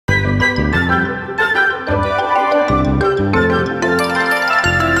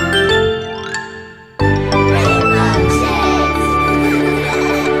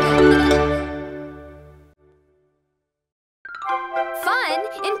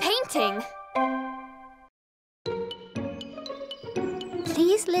painting.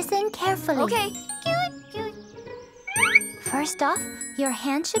 Please listen carefully. Okay. First off, your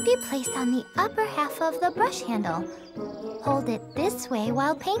hand should be placed on the upper half of the brush handle. Hold it this way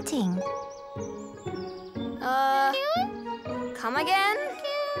while painting. Come again?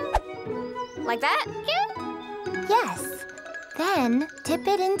 Like that? Yes. Then dip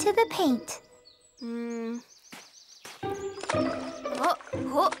it into the paint.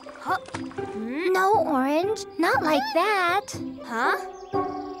 No, Orange. Not like that. Huh?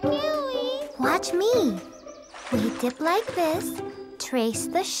 Watch me. We dip like this, trace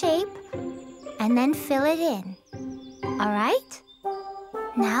the shape, and then fill it in. All right?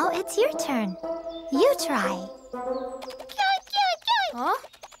 Now it's your turn. You try. Huh?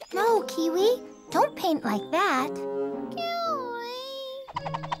 No, Kiwi. Don't paint like that.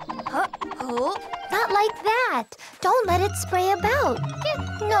 Not like that. Don't let it spray about.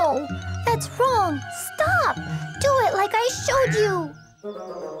 No, that's wrong. Stop. Do it like I showed you.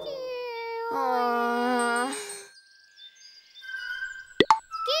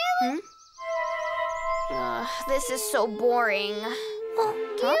 This is so boring. Oh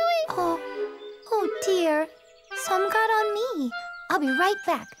dear. Some got on me. I'll be right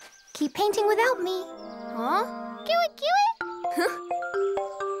back. Keep painting without me. Huh?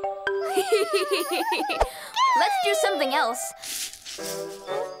 Let's do something else.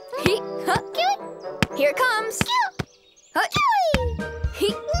 Here it comes.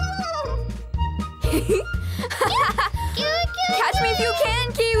 Catch me if you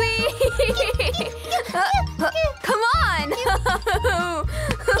can, Kiwi. Come on.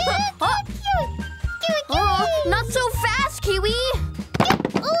 Not so fast, Kiwi.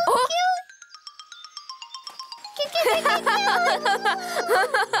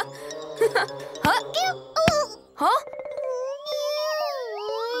 Huh?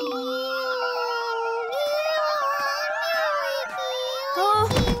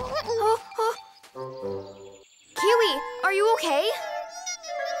 Kiwi, are you okay?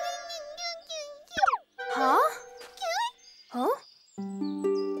 Huh?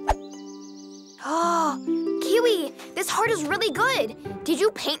 Oh, Kiwi, this heart is really good. Did you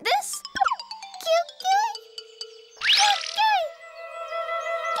paint this?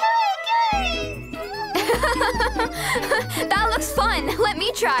 That looks fun. Let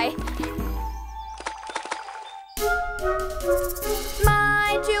me try.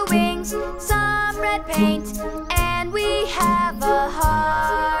 My 2 wings, some red paint, and we have a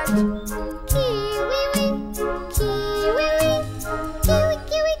heart. Kiwi, kiwi, kiwi,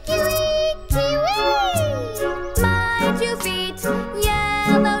 kiwi, kiwi, kiwi. My 2 feet,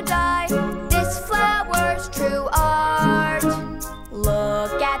 yellow dye. This flower's true art.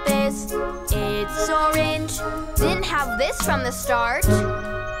 Look at this, it's orange. Didn't have this from the start.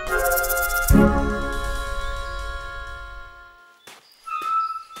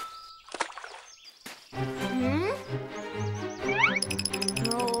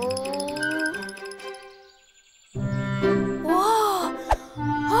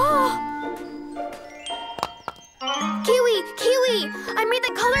 I made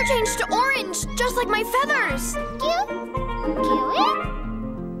the color change to orange, just like my feathers.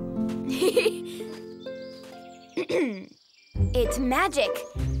 It's magic.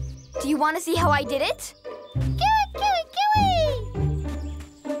 Do you want to see how I did it?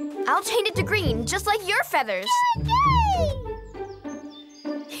 I'll change it to green, just like your feathers.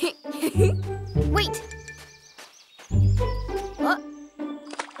 Wait.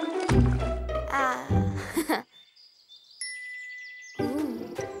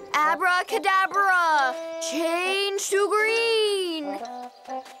 Abracadabra! Change to green!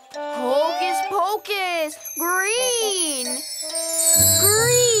 Hocus pocus! Green!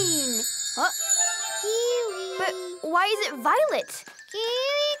 Green! Huh? Kiwi. But why is it violet?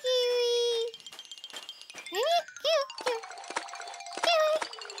 Kiwi, kiwi. Kiwi, kiwi, kiwi.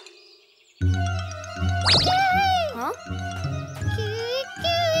 Huh? Kiwi,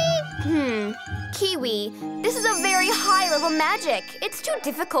 kiwi. Kiwi, this is a very high-level magic. It's too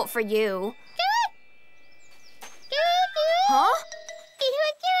difficult for you. Huh?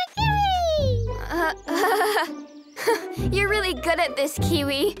 You're really good at this,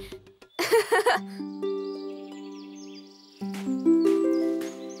 Kiwi.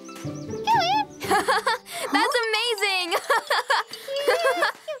 That's amazing!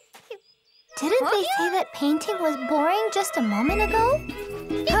 Didn't they say that painting was boring just a moment ago?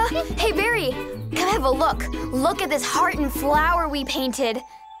 Hey, Barry, come have a look. Look at this heart and flower we painted.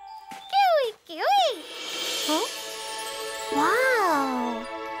 Huh? Wow!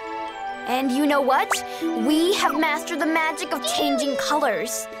 And you know what? We have mastered the magic of changing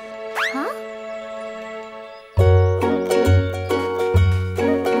colors. Huh?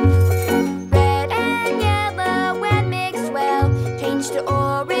 Red and yellow when mixed well change to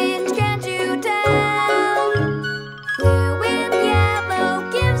orange, can't you tell? Blue and yellow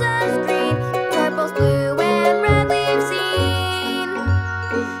gives us green, purple's blue and red we've seen.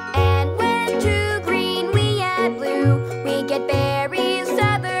 And when to green we add blue, we get berries,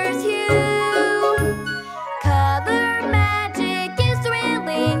 others hue. Color magic is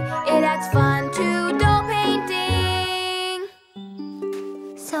thrilling, it adds fun to doll painting.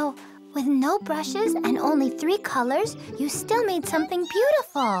 So, with no brushes and only 3 colors, you still made something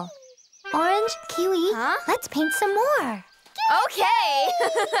beautiful. Orange, kiwi, Huh? let's paint some more. Okay!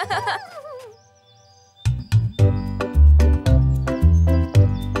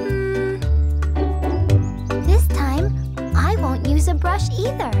 This time, I won't use a brush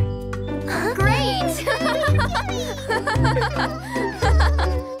either. Great!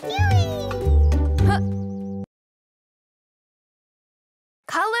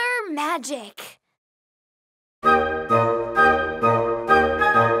 Color magic.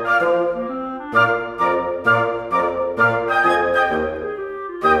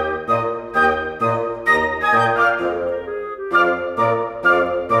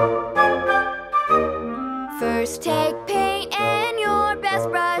 First take paint and your best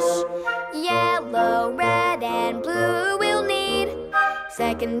brush. Yellow, red, and blue we'll need.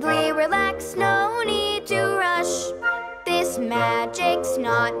 Secondly, relax, no need to rush. This magic's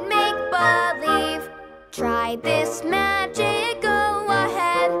not make-believe. Try this magic, go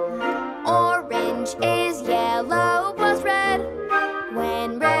ahead. Orange is yellow plus red.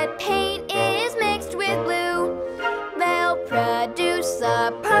 When red paint